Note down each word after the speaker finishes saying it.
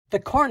The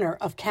corner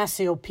of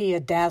Cassiopeia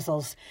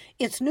dazzles.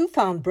 Its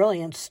newfound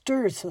brilliance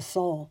stirs the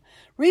soul.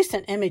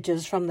 Recent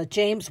images from the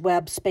James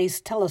Webb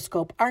Space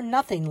Telescope are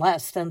nothing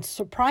less than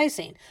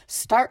surprising,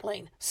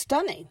 startling,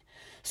 stunning.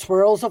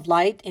 Swirls of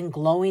light in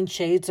glowing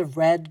shades of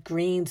red,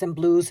 greens, and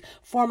blues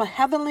form a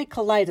heavenly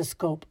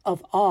kaleidoscope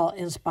of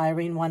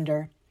awe-inspiring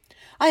wonder.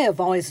 I have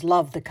always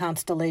loved the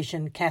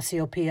constellation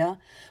Cassiopeia.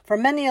 For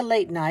many a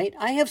late night,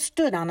 I have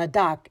stood on a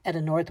dock at a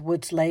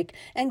Northwoods lake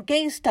and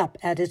gazed up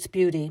at its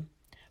beauty.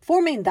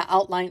 Forming the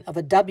outline of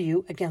a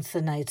W against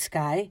the night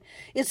sky,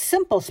 its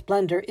simple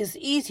splendor is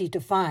easy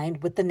to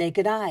find with the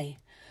naked eye.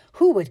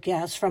 Who would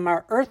guess from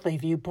our earthly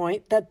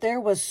viewpoint that there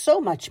was so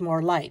much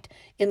more light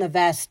in the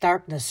vast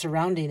darkness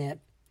surrounding it?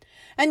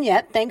 And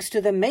yet, thanks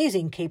to the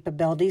amazing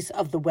capabilities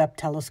of the Webb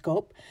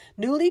telescope,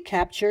 newly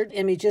captured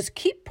images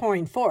keep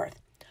pouring forth.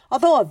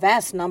 Although a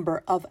vast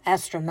number of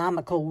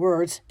astronomical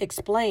words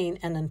explain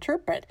and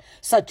interpret,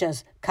 such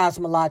as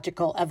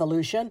cosmological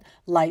evolution,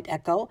 light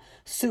echo,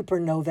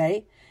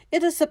 supernovae,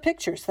 it is the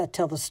pictures that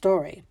tell the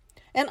story.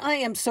 And I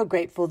am so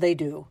grateful they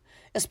do,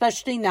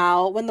 especially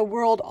now when the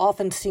world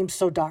often seems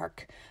so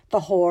dark.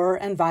 The horror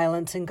and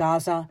violence in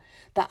Gaza,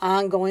 the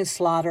ongoing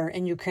slaughter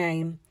in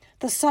Ukraine,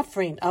 the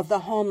suffering of the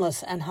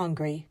homeless and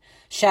hungry,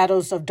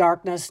 shadows of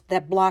darkness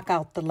that block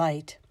out the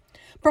light.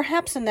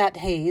 Perhaps in that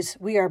haze,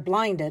 we are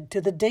blinded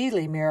to the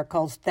daily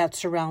miracles that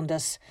surround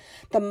us,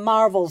 the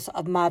marvels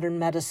of modern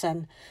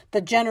medicine, the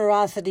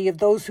generosity of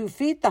those who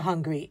feed the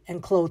hungry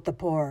and clothe the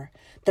poor,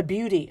 the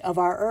beauty of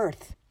our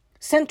earth.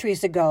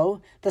 Centuries ago,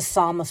 the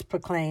psalmist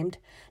proclaimed,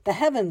 "The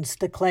heavens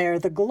declare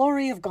the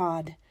glory of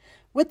God."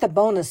 With the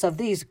bonus of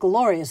these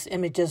glorious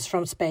images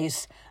from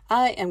space,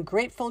 I am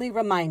gratefully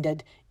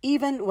reminded,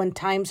 even when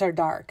times are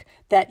dark,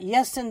 that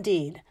yes,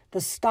 indeed,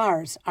 the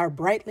stars are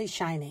brightly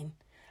shining.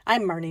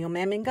 I'm Marnie O,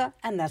 Mamminga,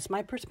 and that's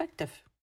my perspective.